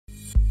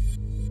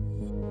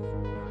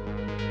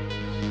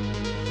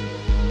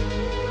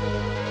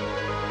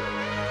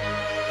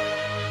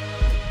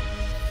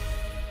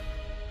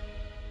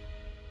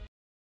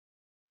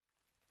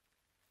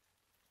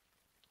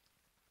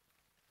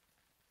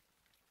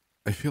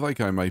I feel like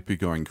I might be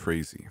going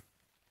crazy.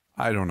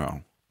 I don't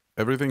know.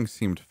 Everything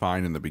seemed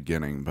fine in the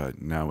beginning,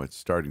 but now it's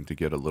starting to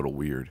get a little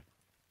weird.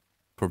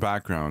 For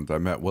background, I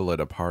met Will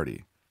at a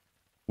party.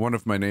 One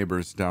of my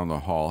neighbors down the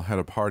hall had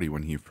a party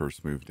when he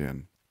first moved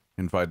in,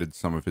 invited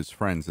some of his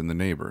friends and the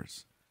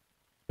neighbors.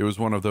 It was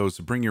one of those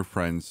bring your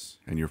friends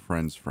and your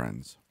friends'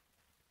 friends.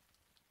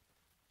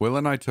 Will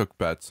and I took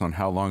bets on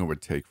how long it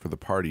would take for the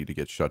party to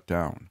get shut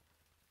down.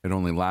 It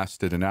only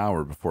lasted an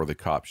hour before the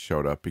cops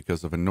showed up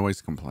because of a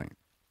noise complaint.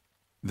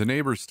 The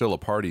neighbor's still a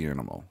party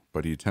animal,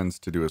 but he tends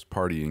to do his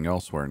partying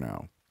elsewhere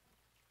now.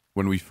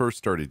 When we first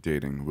started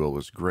dating, Will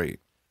was great.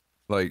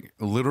 Like,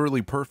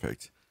 literally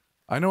perfect.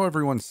 I know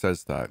everyone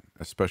says that,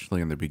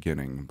 especially in the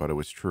beginning, but it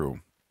was true.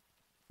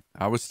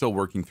 I was still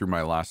working through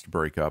my last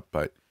breakup,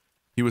 but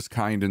he was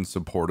kind and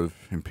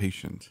supportive and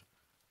patient.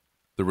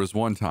 There was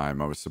one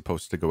time I was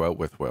supposed to go out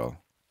with Will,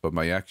 but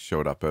my ex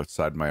showed up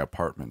outside my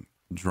apartment,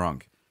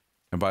 drunk,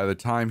 and by the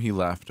time he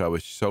left, I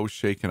was so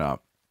shaken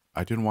up,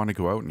 I didn't want to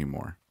go out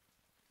anymore.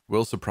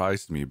 Will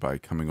surprised me by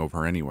coming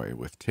over anyway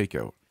with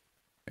takeout,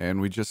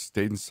 and we just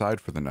stayed inside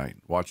for the night,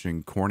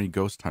 watching corny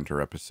Ghost Hunter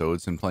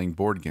episodes and playing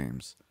board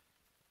games.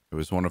 It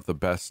was one of the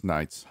best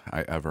nights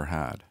I ever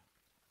had.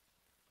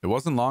 It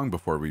wasn't long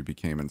before we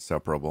became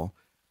inseparable,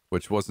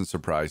 which wasn't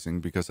surprising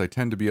because I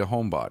tend to be a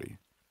homebody.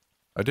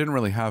 I didn't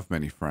really have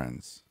many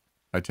friends.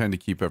 I tend to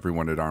keep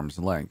everyone at arm's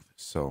length,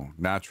 so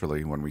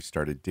naturally, when we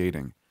started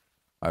dating,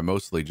 I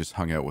mostly just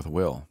hung out with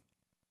Will.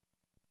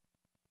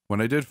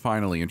 When I did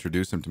finally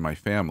introduce him to my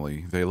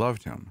family, they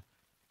loved him.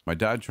 My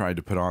dad tried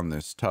to put on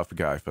this tough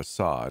guy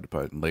facade,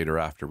 but later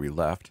after we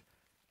left,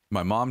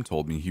 my mom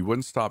told me he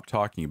wouldn't stop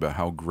talking about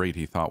how great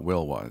he thought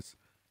Will was.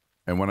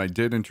 And when I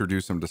did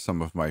introduce him to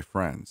some of my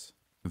friends,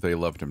 they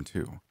loved him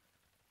too.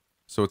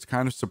 So it's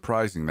kind of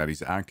surprising that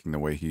he's acting the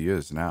way he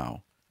is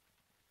now.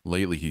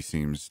 Lately he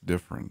seems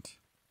different.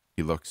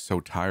 He looks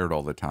so tired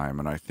all the time,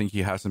 and I think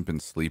he hasn't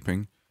been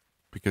sleeping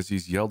because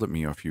he's yelled at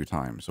me a few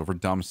times over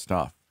dumb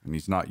stuff, and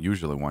he's not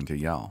usually one to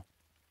yell.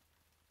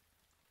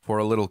 For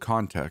a little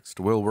context,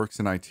 Will works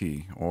in IT,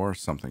 or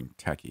something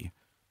techie.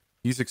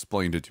 He's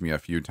explained it to me a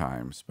few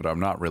times, but I'm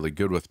not really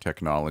good with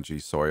technology,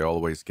 so I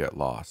always get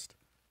lost.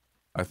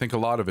 I think a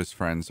lot of his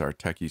friends are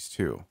techies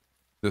too.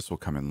 This will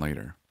come in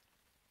later.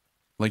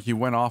 Like he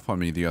went off on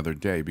me the other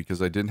day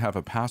because I didn't have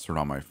a password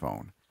on my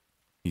phone.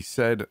 He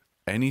said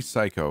any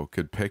psycho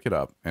could pick it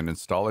up and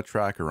install a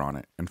tracker on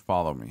it and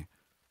follow me.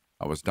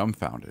 I was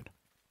dumbfounded.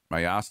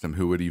 I asked him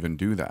who would even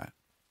do that.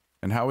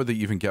 And how would they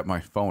even get my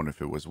phone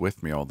if it was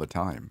with me all the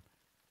time?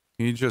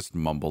 He just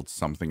mumbled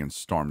something and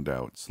stormed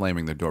out,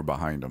 slamming the door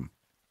behind him.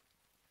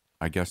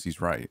 I guess he's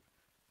right.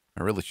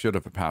 I really should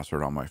have a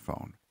password on my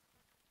phone.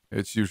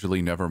 It's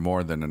usually never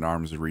more than an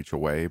arm's reach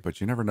away, but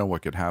you never know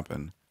what could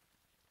happen.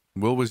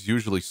 Will was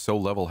usually so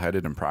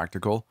level-headed and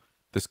practical,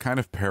 this kind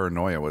of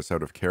paranoia was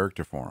out of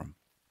character for him.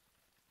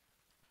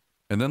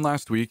 And then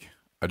last week,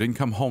 I didn't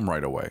come home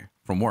right away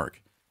from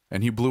work,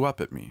 and he blew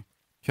up at me.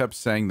 Kept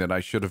saying that I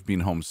should have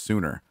been home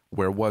sooner.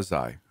 Where was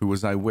I? Who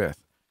was I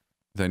with?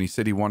 Then he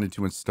said he wanted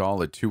to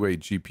install a two-way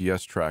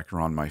GPS tracker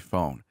on my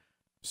phone,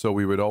 so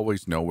we would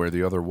always know where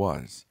the other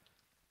was.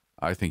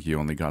 I think he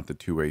only got the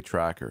two-way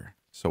tracker,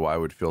 so I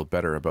would feel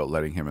better about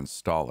letting him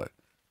install it,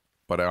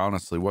 but I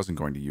honestly wasn't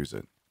going to use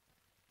it.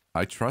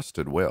 I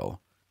trusted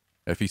Will.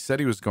 If he said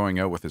he was going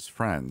out with his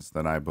friends,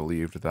 then I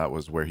believed that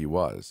was where he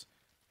was.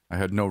 I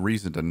had no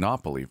reason to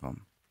not believe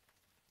him.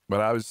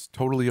 But I was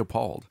totally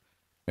appalled,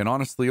 and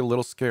honestly a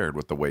little scared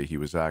with the way he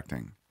was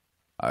acting.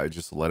 I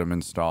just let him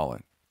install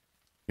it.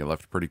 He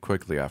left pretty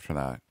quickly after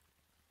that.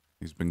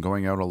 He's been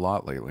going out a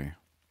lot lately.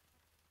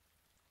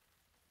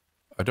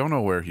 I don't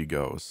know where he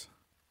goes,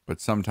 but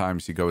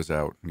sometimes he goes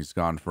out and he's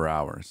gone for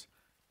hours.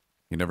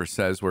 He never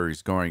says where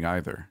he's going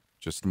either,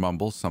 just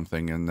mumbles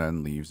something and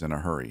then leaves in a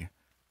hurry.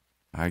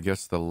 I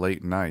guess the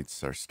late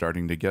nights are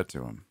starting to get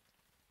to him.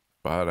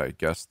 But I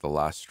guess the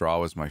last straw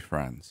was my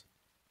friends.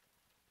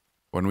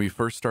 When we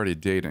first started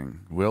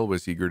dating, Will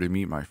was eager to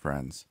meet my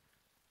friends.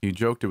 He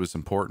joked it was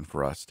important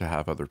for us to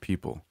have other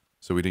people,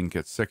 so we didn't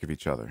get sick of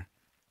each other.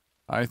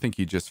 I think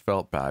he just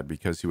felt bad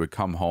because he would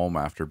come home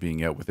after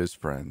being out with his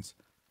friends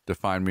to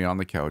find me on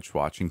the couch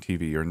watching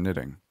TV or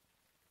knitting.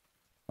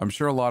 I'm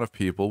sure a lot of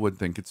people would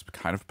think it's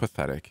kind of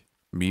pathetic,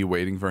 me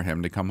waiting for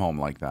him to come home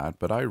like that,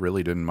 but I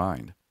really didn't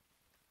mind.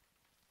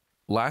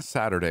 Last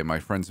Saturday, my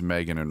friends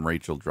Megan and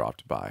Rachel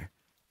dropped by.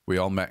 We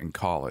all met in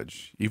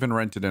college, even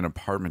rented an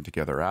apartment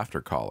together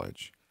after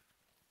college.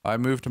 I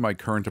moved to my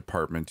current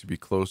apartment to be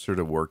closer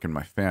to work and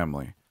my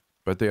family,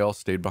 but they all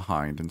stayed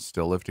behind and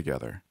still live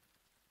together.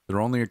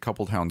 They're only a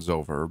couple towns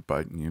over,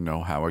 but you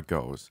know how it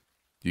goes.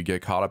 You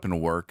get caught up in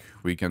work,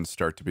 weekends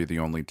start to be the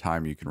only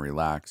time you can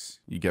relax.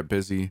 You get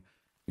busy,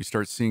 you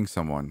start seeing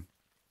someone.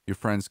 Your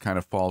friends kind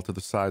of fall to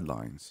the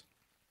sidelines.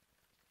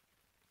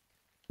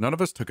 None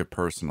of us took it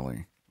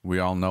personally. We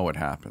all know it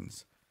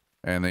happens.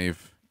 And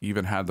they've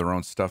even had their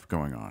own stuff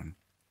going on.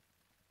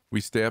 We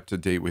stay up to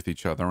date with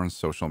each other on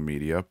social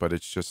media, but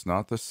it's just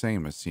not the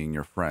same as seeing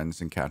your friends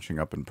and catching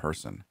up in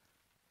person.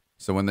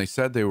 So when they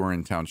said they were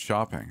in town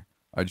shopping,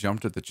 I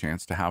jumped at the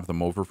chance to have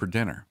them over for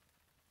dinner.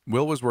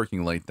 Will was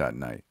working late that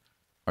night.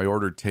 I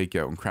ordered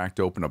takeout and cracked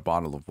open a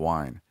bottle of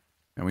wine,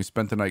 and we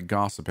spent the night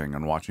gossiping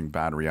and watching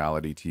bad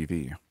reality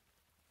TV.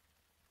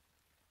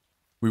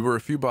 We were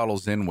a few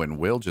bottles in when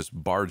Will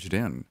just barged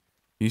in.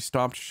 He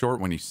stopped short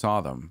when he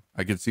saw them.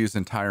 I could see his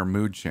entire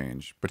mood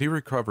change, but he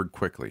recovered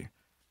quickly.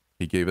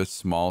 He gave a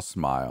small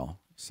smile,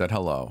 said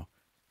hello,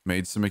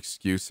 made some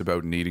excuse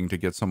about needing to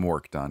get some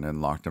work done,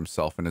 and locked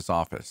himself in his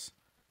office.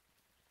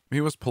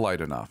 He was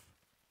polite enough,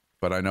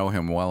 but I know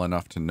him well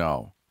enough to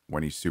know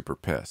when he's super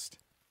pissed.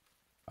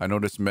 I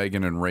noticed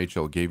Megan and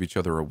Rachel gave each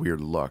other a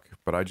weird look,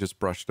 but I just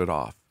brushed it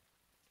off.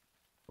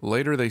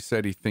 Later they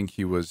said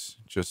he was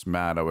just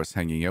mad I was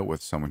hanging out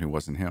with someone who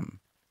wasn't him.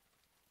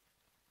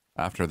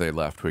 After they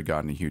left, we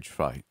got in a huge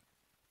fight.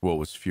 Will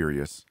was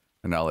furious,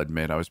 and I'll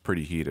admit I was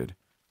pretty heated.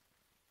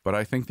 But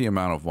I think the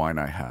amount of wine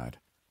I had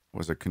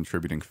was a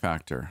contributing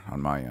factor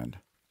on my end.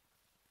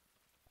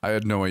 I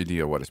had no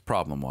idea what his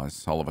problem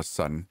was. All of a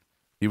sudden,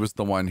 he was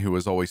the one who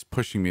was always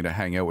pushing me to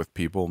hang out with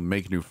people,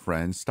 make new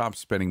friends, stop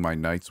spending my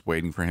nights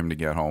waiting for him to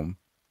get home.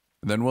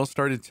 And then Will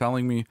started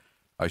telling me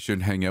I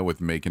shouldn't hang out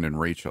with Megan and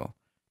Rachel.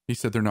 He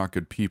said they're not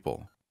good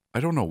people. I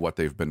don't know what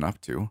they've been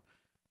up to.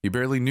 He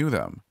barely knew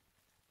them.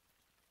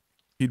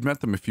 He'd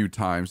met them a few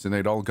times, and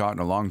they'd all gotten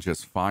along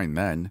just fine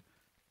then.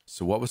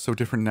 So what was so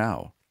different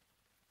now?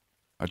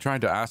 I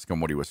tried to ask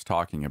him what he was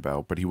talking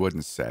about, but he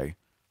wouldn't say.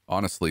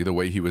 Honestly, the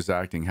way he was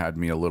acting had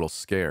me a little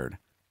scared.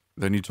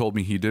 Then he told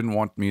me he didn't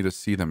want me to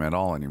see them at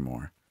all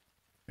anymore.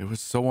 It was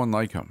so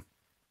unlike him.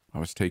 I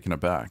was taken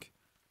aback.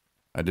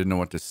 I didn't know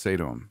what to say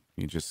to him.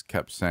 He just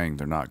kept saying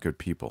they're not good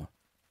people.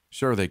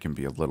 Sure, they can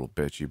be a little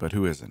bitchy, but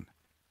who isn't?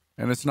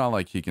 And it's not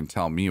like he can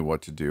tell me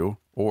what to do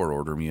or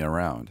order me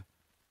around.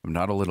 I'm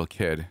not a little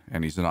kid,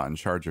 and he's not in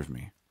charge of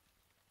me.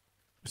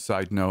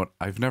 Side note,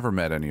 I've never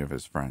met any of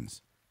his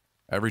friends.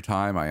 Every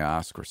time I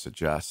ask or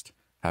suggest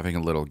having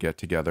a little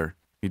get-together,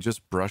 he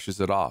just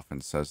brushes it off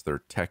and says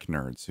they're tech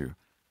nerds who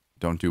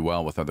don't do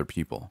well with other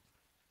people.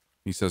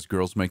 He says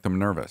girls make them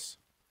nervous.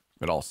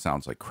 It all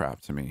sounds like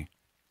crap to me.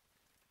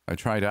 I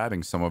tried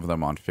adding some of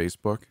them on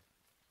Facebook,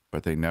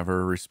 but they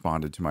never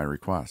responded to my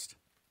request.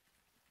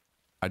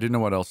 I didn't know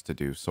what else to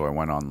do, so I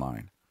went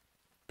online.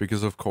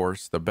 Because, of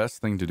course, the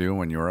best thing to do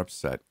when you're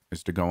upset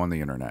is to go on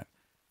the internet.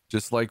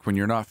 Just like when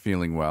you're not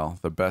feeling well,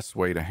 the best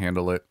way to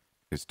handle it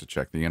is to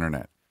check the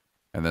internet.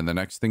 And then the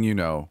next thing you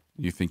know,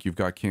 you think you've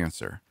got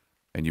cancer,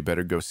 and you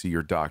better go see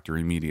your doctor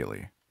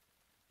immediately.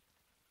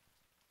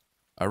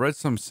 I read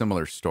some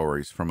similar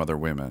stories from other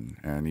women,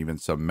 and even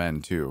some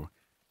men too.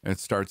 It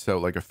starts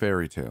out like a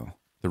fairy tale.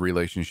 The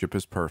relationship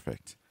is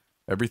perfect.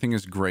 Everything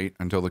is great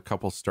until the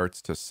couple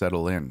starts to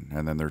settle in,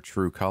 and then their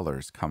true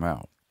colors come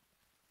out.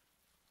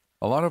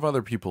 A lot of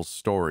other people's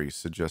stories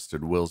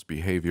suggested Will's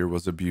behavior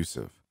was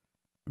abusive.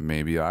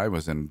 Maybe I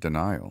was in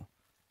denial.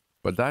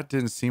 But that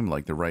didn't seem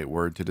like the right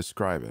word to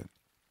describe it.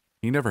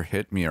 He never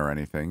hit me or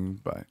anything,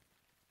 but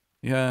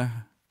yeah,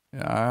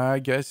 I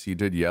guess he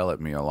did yell at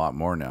me a lot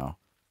more now.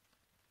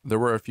 There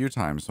were a few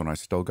times when I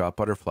still got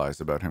butterflies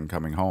about him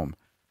coming home,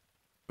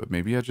 but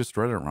maybe I just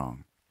read it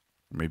wrong.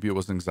 Maybe it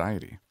was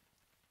anxiety.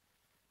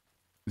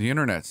 The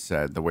internet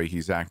said the way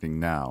he's acting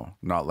now,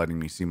 not letting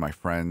me see my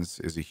friends,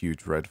 is a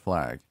huge red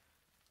flag.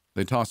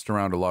 They tossed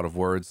around a lot of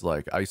words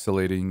like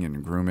isolating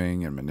and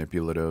grooming and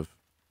manipulative.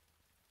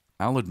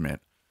 I'll admit,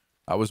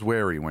 I was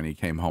wary when he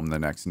came home the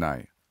next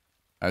night.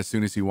 As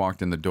soon as he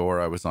walked in the door,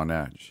 I was on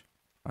edge.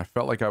 I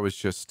felt like I was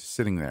just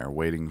sitting there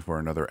waiting for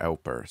another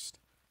outburst.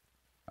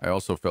 I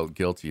also felt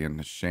guilty and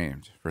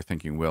ashamed for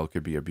thinking Will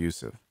could be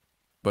abusive.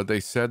 But they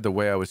said the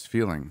way I was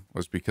feeling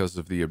was because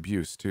of the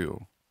abuse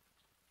too.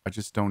 I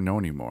just don't know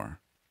anymore.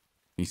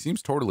 He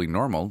seems totally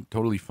normal,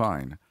 totally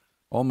fine.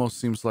 Almost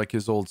seems like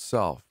his old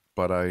self,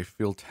 but I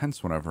feel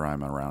tense whenever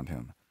I'm around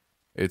him.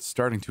 It's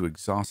starting to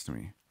exhaust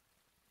me.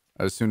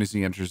 As soon as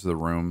he enters the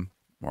room,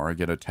 or I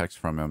get a text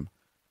from him,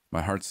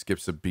 my heart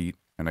skips a beat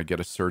and I get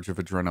a surge of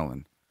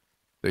adrenaline.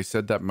 They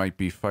said that might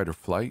be fight or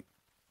flight,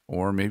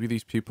 or maybe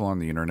these people on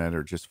the internet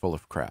are just full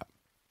of crap.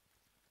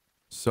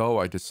 So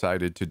I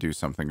decided to do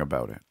something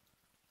about it.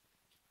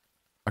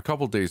 A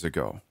couple days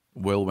ago,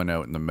 Will went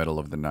out in the middle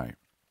of the night.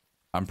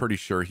 I'm pretty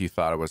sure he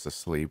thought I was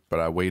asleep, but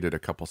I waited a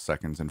couple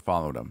seconds and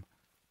followed him.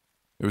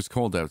 It was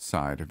cold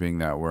outside, being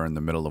that we're in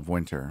the middle of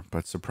winter,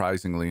 but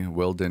surprisingly,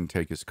 Will didn't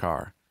take his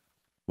car.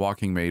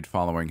 Walking made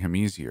following him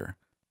easier,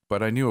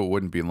 but I knew it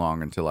wouldn't be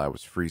long until I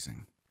was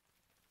freezing.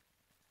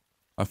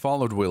 I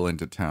followed Will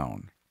into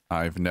town.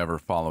 I've never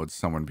followed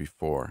someone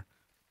before,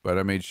 but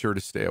I made sure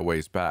to stay a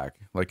ways back,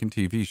 like in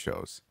TV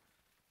shows.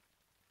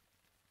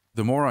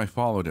 The more I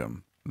followed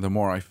him, the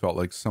more I felt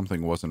like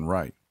something wasn't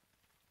right.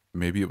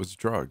 Maybe it was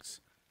drugs.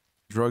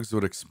 Drugs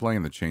would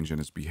explain the change in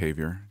his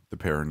behavior, the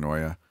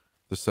paranoia,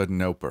 the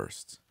sudden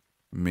outbursts.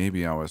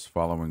 Maybe I was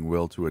following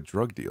Will to a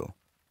drug deal.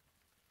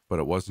 But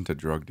it wasn't a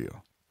drug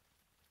deal.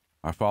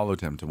 I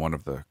followed him to one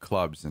of the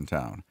clubs in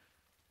town.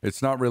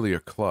 It's not really a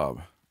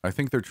club. I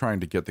think they're trying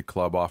to get the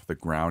club off the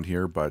ground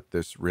here, but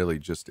this really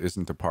just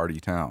isn't a party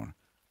town.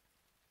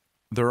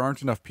 There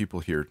aren't enough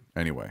people here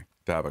anyway.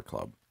 to have a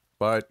club,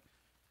 but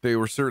they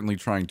were certainly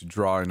trying to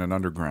draw in an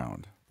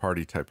underground,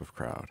 party type of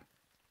crowd.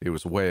 It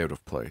was way out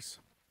of place.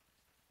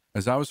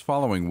 As I was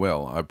following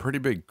Will, a pretty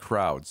big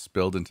crowd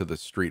spilled into the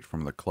street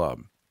from the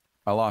club.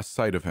 I lost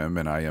sight of him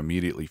and I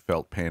immediately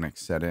felt panic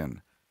set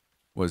in.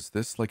 Was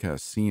this like a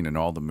scene in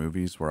all the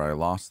movies where I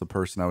lost the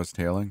person I was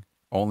tailing,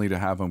 only to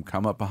have him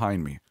come up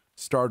behind me,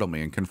 startle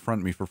me, and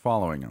confront me for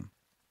following him?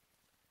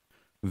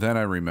 Then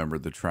I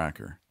remembered the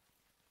tracker.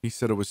 He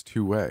said it was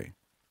two-way.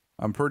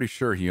 I'm pretty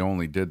sure he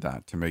only did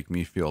that to make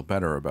me feel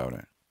better about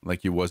it,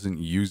 like he wasn't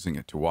using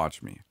it to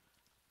watch me.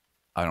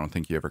 I don't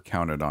think he ever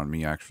counted on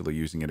me actually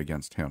using it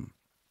against him.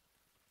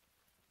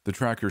 The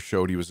tracker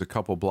showed he was a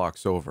couple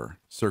blocks over,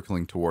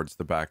 circling towards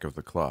the back of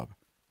the club.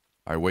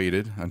 I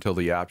waited until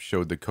the app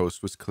showed the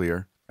coast was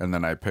clear, and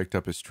then I picked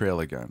up his trail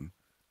again.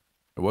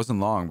 It wasn't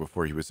long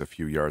before he was a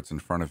few yards in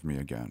front of me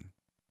again.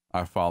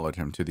 I followed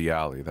him to the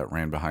alley that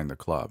ran behind the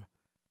club.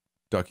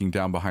 Ducking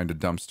down behind a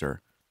dumpster,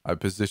 I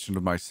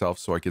positioned myself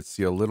so I could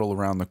see a little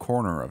around the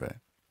corner of it,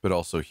 but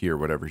also hear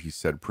whatever he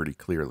said pretty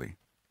clearly.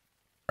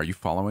 "Are you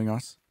following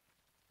us?"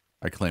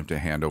 I clamped a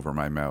hand over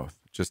my mouth,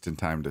 just in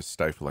time to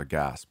stifle a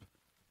gasp.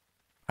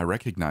 I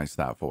recognized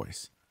that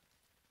voice.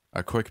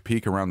 A quick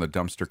peek around the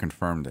dumpster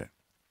confirmed it.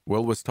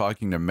 Will was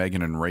talking to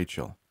Megan and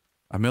Rachel.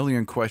 A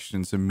million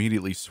questions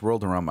immediately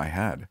swirled around my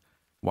head.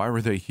 Why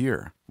were they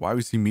here? Why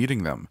was he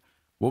meeting them?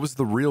 What was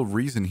the real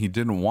reason he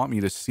didn't want me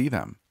to see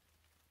them?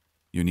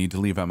 "You need to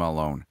leave Emma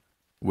alone."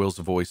 Will's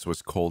voice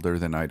was colder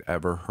than I'd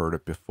ever heard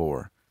it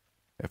before.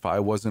 If I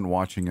wasn't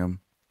watching him,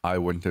 I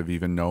wouldn't have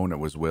even known it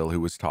was Will who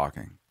was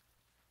talking.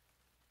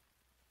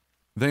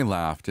 They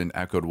laughed and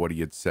echoed what he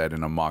had said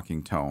in a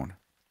mocking tone.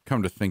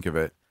 Come to think of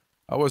it,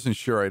 I wasn't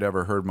sure I'd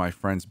ever heard my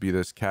friends be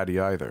this catty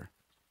either.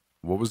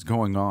 What was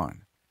going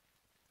on?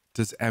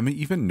 "Does Emma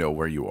even know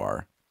where you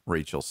are?"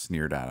 Rachel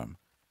sneered at him.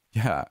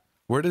 "Yeah,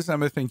 where does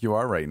Emma think you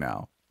are right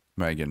now?"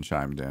 Megan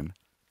chimed in.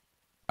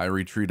 I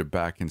retreated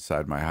back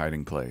inside my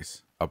hiding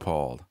place,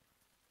 appalled.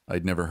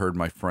 I'd never heard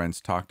my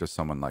friends talk to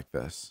someone like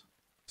this.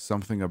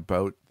 Something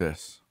about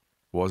this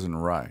wasn't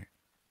right.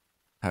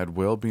 Had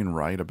Will been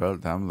right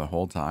about them the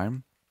whole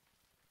time?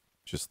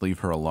 "Just leave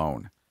her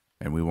alone,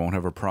 and we won't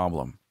have a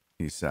problem,"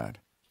 he said.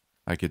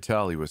 I could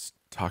tell he was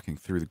talking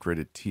through the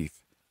gritted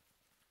teeth.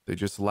 They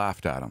just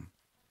laughed at him,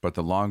 but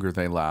the longer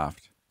they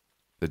laughed,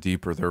 the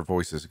deeper their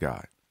voices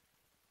got.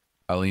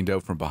 I leaned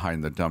out from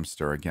behind the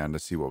dumpster again to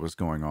see what was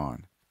going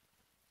on.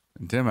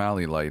 Dim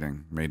alley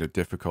lighting made it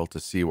difficult to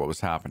see what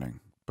was happening,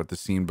 but the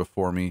scene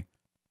before me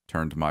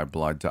turned my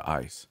blood to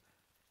ice.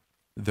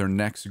 Their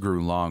necks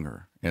grew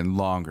longer and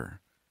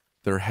longer,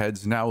 their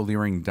heads now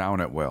leering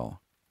down at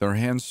Will, their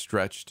hands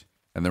stretched,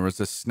 and there was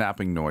a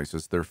snapping noise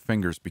as their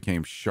fingers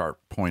became sharp,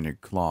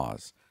 pointed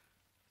claws.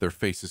 Their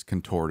faces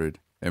contorted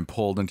and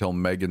pulled until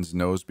Megan's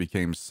nose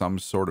became some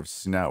sort of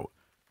snout,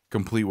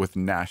 complete with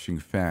gnashing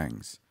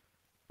fangs.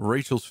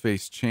 Rachel's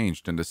face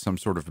changed into some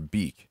sort of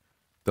beak.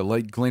 The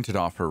light glinted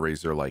off her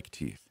razor-like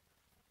teeth.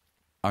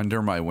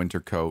 Under my winter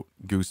coat,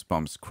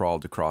 goosebumps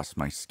crawled across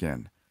my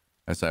skin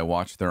as I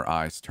watched their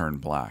eyes turn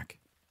black.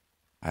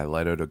 I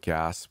let out a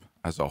gasp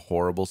as a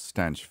horrible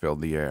stench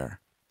filled the air.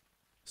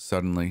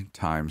 Suddenly,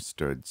 time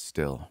stood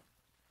still.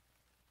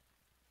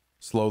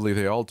 Slowly,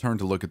 they all turned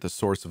to look at the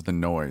source of the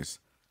noise.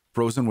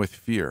 Frozen with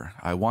fear,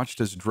 I watched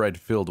as dread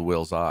filled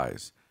Will's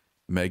eyes.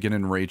 Megan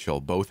and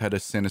Rachel both had a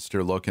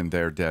sinister look in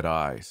their dead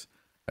eyes,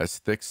 as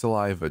thick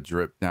saliva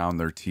dripped down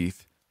their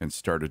teeth and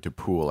started to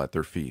pool at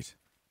their feet.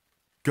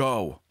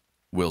 "Go!"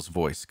 Will's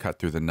voice cut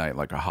through the night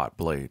like a hot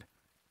blade.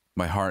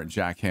 My heart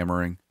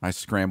jackhammering, I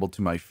scrambled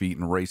to my feet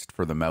and raced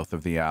for the mouth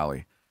of the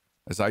alley.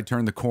 As I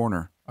turned the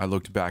corner, I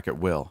looked back at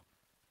Will.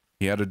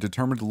 He had a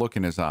determined look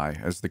in his eye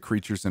as the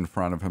creatures in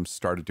front of him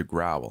started to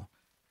growl.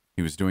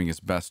 He was doing his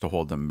best to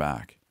hold them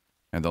back,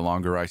 and the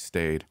longer I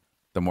stayed,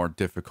 the more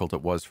difficult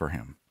it was for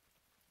him.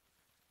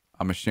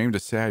 I'm ashamed to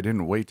say I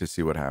didn't wait to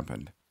see what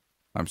happened.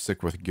 I'm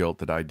sick with guilt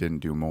that I didn't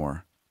do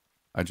more.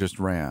 I just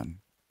ran.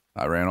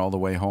 I ran all the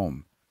way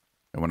home,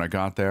 and when I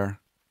got there,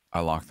 I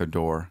locked the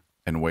door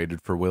and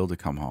waited for Will to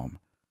come home.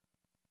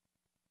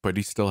 But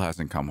he still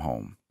hasn't come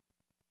home.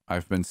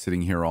 I've been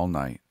sitting here all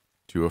night,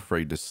 too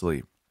afraid to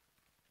sleep.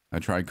 I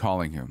tried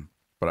calling him,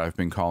 but I've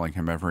been calling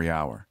him every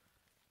hour,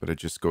 but it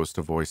just goes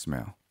to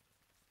voicemail.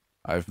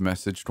 I've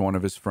messaged one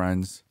of his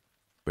friends,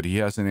 but he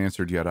hasn't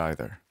answered yet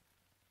either.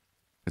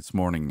 It's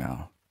morning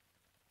now.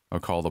 I'll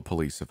call the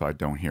police if I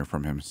don't hear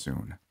from him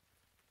soon.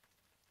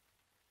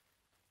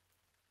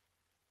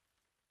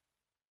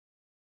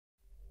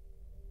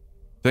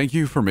 Thank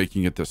you for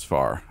making it this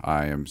far.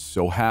 I am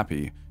so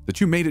happy that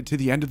you made it to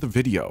the end of the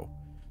video.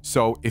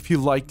 So if you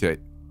liked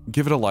it,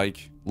 give it a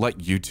like, let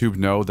YouTube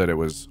know that it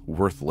was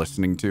worth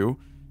listening to.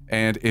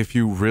 And if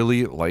you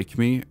really like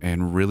me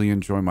and really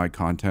enjoy my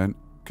content,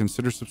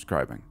 consider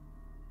subscribing.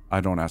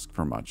 I don't ask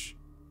for much,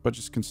 but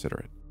just consider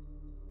it.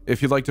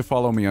 If you'd like to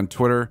follow me on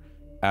Twitter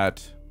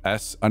at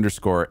S_A_midnight.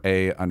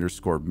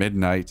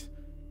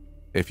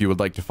 If you would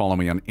like to follow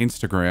me on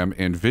Instagram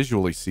and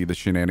visually see the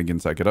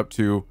shenanigans I get up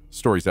to,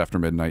 Stories After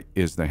Midnight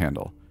is the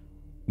handle.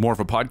 more of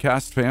a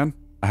podcast fan,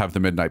 I have the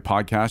Midnight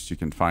Podcast. You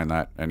can find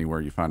that anywhere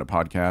you find a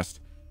podcast.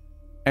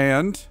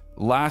 And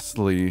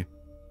lastly,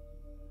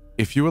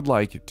 if you would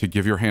like to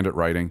give your hand at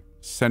writing,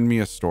 send me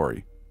a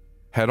story.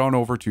 Head on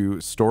over to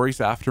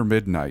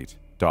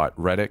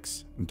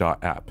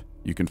storiesaftermidnight.reddix.app.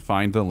 You can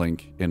find the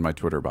link in my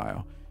Twitter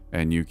bio,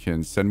 and you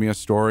can send me a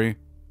story.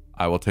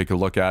 I will take a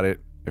look at it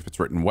if it's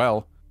written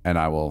well, and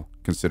I will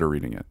consider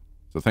reading it.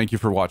 So thank you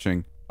for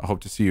watching. I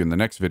hope to see you in the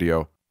next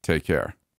video. Take care.